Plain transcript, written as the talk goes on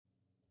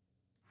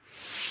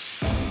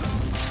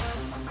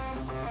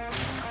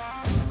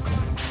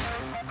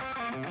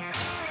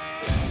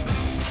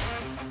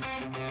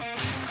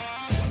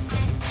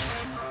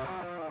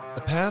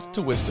path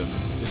to wisdom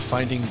is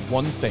finding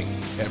one thing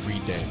every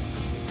day.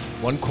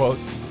 One quote,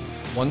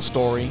 one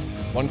story,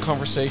 one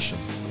conversation,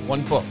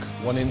 one book,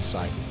 one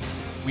insight.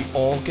 We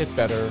all get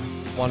better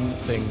one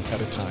thing at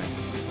a time.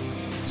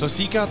 So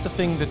seek out the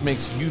thing that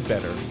makes you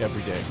better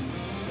every day.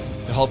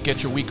 To help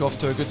get your week off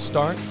to a good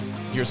start,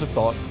 here's a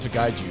thought to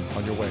guide you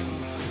on your way.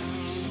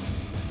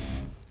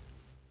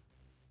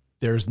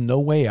 There's no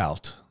way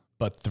out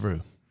but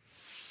through.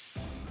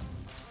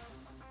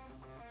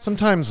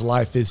 Sometimes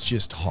life is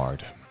just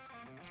hard,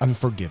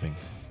 unforgiving,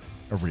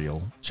 a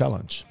real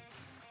challenge.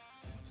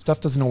 Stuff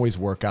doesn't always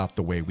work out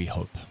the way we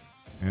hope.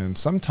 And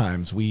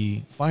sometimes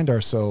we find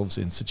ourselves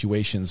in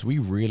situations we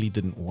really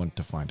didn't want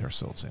to find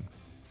ourselves in.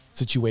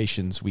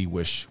 Situations we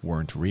wish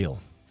weren't real.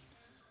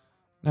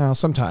 Now,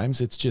 sometimes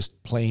it's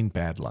just plain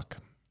bad luck.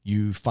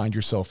 You find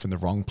yourself in the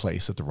wrong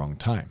place at the wrong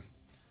time.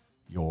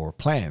 Your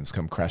plans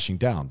come crashing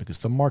down because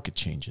the market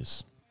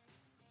changes.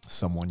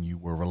 Someone you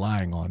were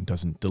relying on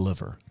doesn't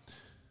deliver.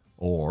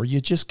 Or you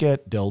just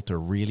get dealt a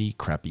really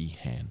crappy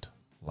hand,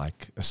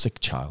 like a sick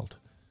child,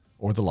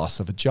 or the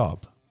loss of a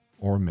job,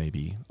 or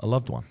maybe a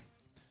loved one.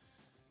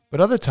 But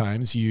other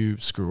times you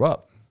screw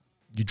up,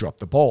 you drop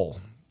the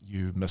ball,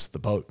 you miss the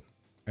boat.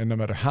 And no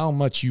matter how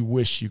much you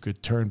wish you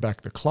could turn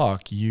back the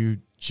clock, you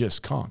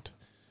just can't.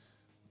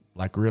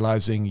 Like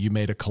realizing you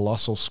made a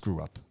colossal screw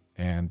up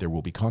and there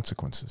will be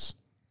consequences.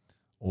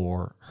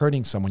 Or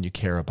hurting someone you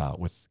care about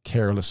with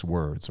careless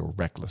words or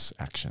reckless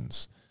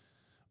actions.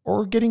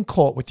 Or getting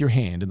caught with your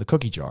hand in the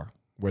cookie jar,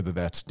 whether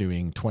that's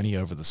doing 20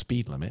 over the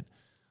speed limit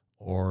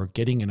or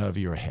getting in over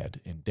your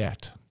head in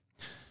debt.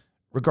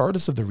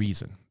 Regardless of the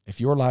reason, if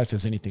your life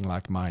is anything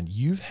like mine,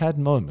 you've had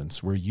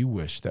moments where you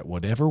wish that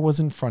whatever was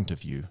in front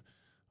of you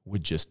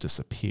would just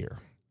disappear,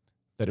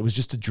 that it was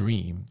just a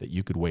dream that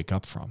you could wake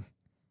up from,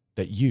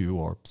 that you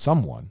or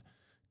someone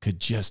could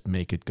just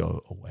make it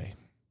go away.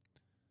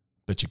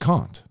 But you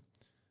can't,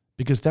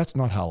 because that's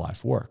not how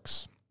life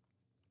works.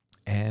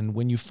 And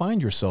when you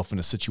find yourself in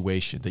a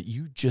situation that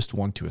you just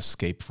want to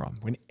escape from,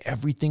 when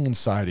everything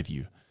inside of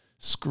you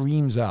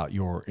screams out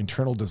your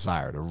internal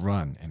desire to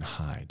run and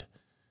hide,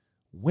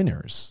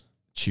 winners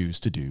choose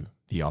to do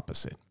the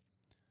opposite.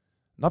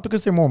 Not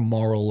because they're more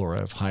moral or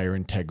have higher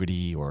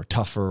integrity or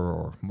tougher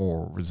or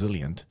more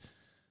resilient,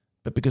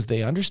 but because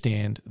they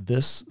understand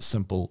this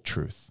simple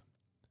truth.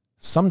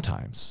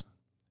 Sometimes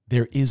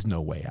there is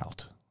no way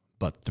out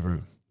but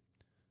through.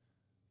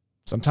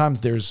 Sometimes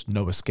there's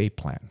no escape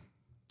plan.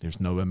 There's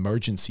no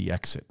emergency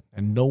exit,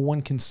 and no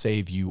one can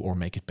save you or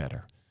make it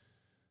better.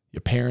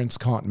 Your parents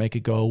can't make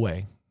it go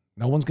away.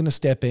 No one's going to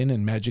step in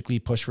and magically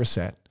push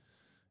reset.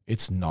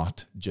 It's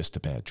not just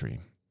a bad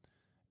dream.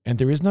 And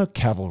there is no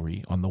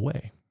cavalry on the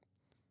way.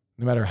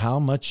 No matter how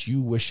much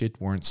you wish it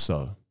weren't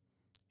so,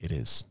 it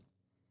is.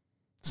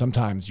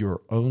 Sometimes your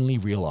only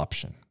real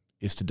option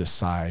is to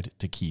decide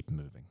to keep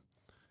moving.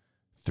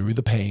 Through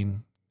the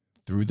pain,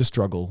 through the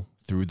struggle,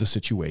 through the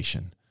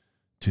situation,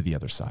 to the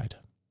other side.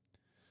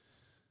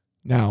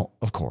 Now,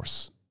 of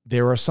course,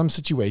 there are some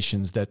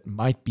situations that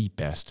might be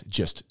best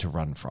just to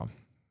run from.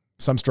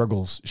 Some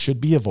struggles should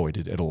be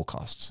avoided at all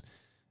costs.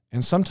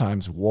 And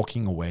sometimes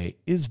walking away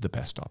is the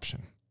best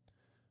option.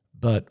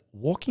 But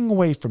walking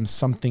away from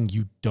something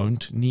you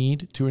don't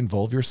need to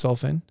involve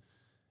yourself in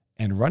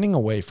and running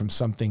away from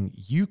something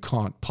you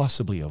can't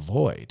possibly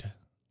avoid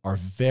are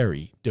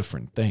very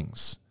different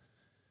things.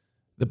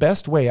 The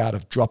best way out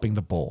of dropping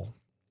the ball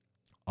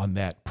on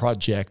that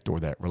project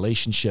or that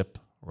relationship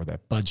or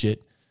that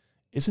budget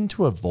isn't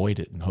to avoid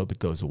it and hope it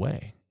goes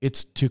away.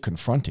 It's to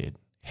confront it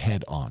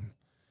head on,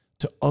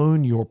 to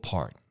own your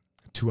part,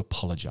 to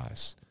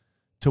apologize,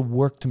 to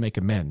work to make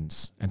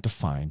amends, and to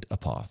find a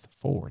path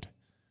forward.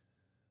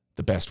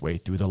 The best way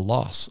through the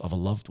loss of a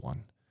loved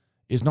one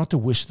is not to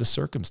wish the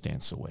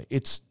circumstance away.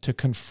 It's to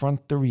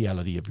confront the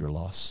reality of your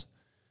loss,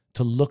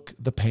 to look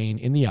the pain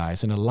in the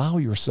eyes and allow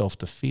yourself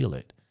to feel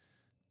it,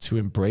 to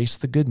embrace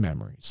the good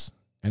memories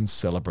and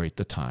celebrate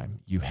the time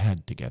you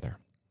had together.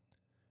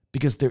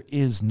 Because there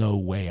is no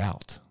way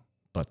out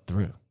but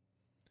through.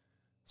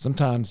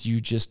 Sometimes you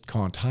just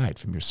can't hide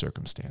from your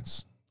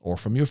circumstance or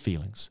from your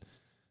feelings.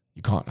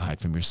 You can't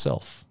hide from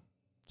yourself.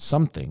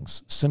 Some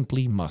things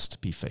simply must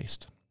be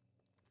faced.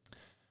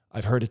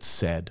 I've heard it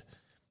said,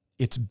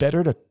 it's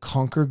better to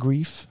conquer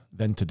grief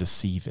than to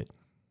deceive it.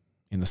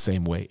 In the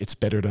same way, it's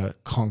better to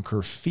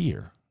conquer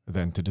fear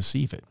than to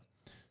deceive it.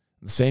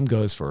 The same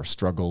goes for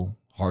struggle,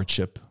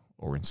 hardship,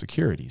 or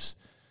insecurities.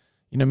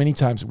 You know, many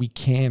times we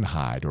can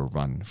hide or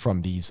run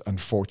from these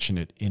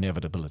unfortunate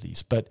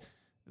inevitabilities, but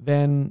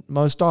then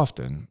most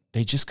often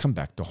they just come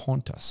back to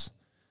haunt us.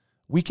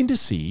 We can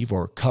deceive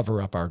or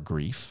cover up our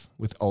grief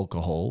with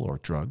alcohol or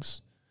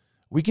drugs.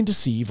 We can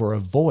deceive or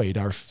avoid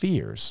our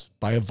fears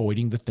by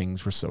avoiding the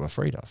things we're so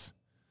afraid of.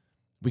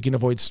 We can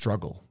avoid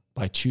struggle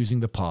by choosing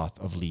the path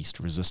of least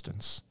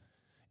resistance.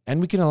 And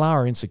we can allow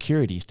our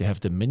insecurities to have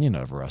dominion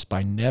over us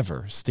by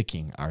never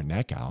sticking our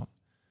neck out.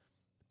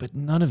 But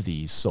none of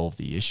these solve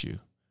the issue.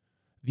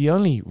 The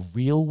only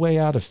real way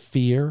out of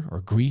fear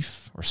or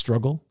grief or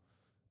struggle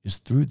is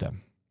through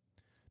them.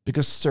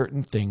 Because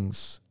certain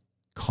things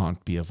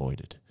can't be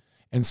avoided,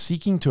 and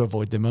seeking to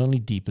avoid them only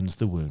deepens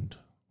the wound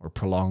or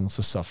prolongs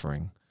the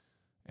suffering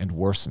and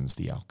worsens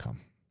the outcome.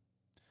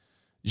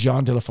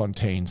 Jean de La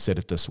Fontaine said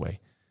it this way: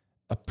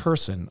 a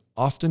person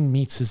often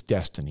meets his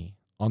destiny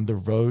on the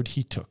road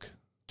he took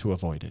to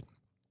avoid it.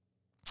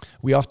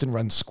 We often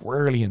run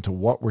squarely into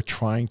what we're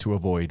trying to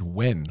avoid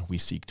when we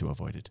seek to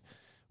avoid it.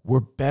 We're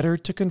better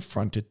to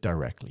confront it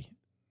directly.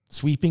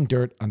 Sweeping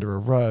dirt under a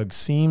rug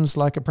seems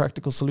like a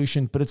practical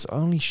solution, but it's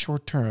only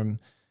short-term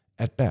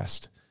at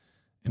best.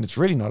 And it's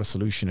really not a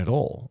solution at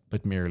all,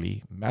 but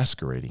merely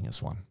masquerading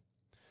as one.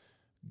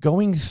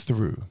 Going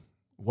through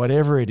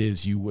whatever it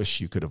is you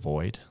wish you could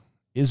avoid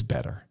is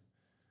better.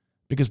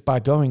 Because by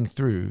going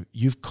through,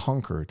 you've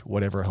conquered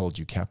whatever held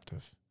you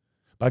captive.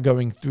 By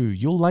going through,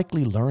 you'll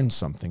likely learn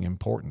something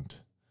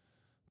important.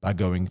 By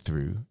going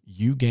through,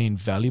 you gain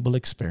valuable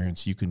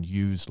experience you can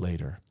use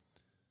later.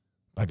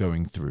 By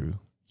going through,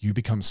 you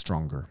become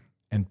stronger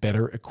and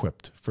better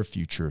equipped for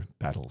future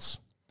battles.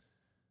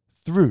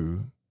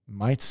 Through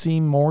might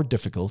seem more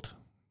difficult,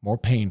 more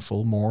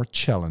painful, more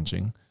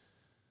challenging,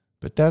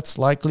 but that's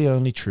likely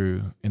only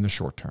true in the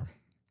short term.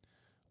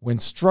 When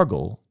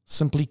struggle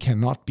simply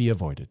cannot be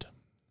avoided,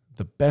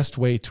 the best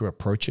way to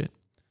approach it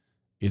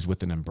is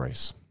with an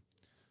embrace.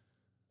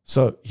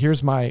 So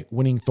here's my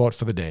winning thought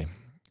for the day.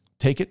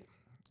 Take it,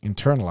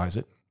 internalize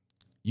it,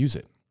 use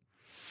it.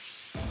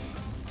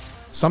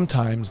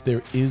 Sometimes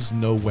there is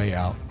no way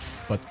out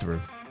but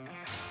through.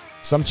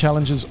 Some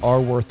challenges are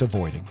worth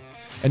avoiding,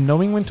 and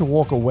knowing when to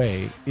walk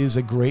away is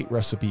a great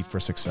recipe for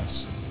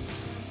success.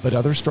 But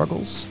other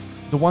struggles,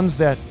 the ones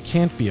that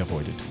can't be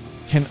avoided,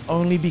 can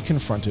only be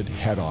confronted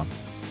head on.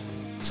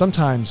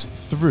 Sometimes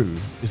through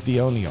is the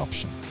only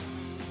option.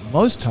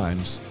 Most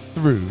times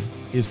through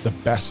is the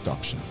best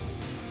option,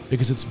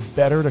 because it's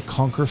better to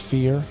conquer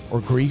fear or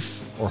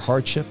grief or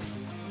hardship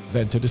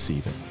than to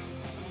deceive it.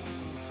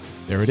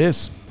 There it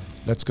is.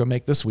 Let's go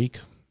make this week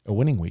a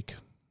winning week.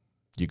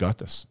 You got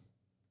this.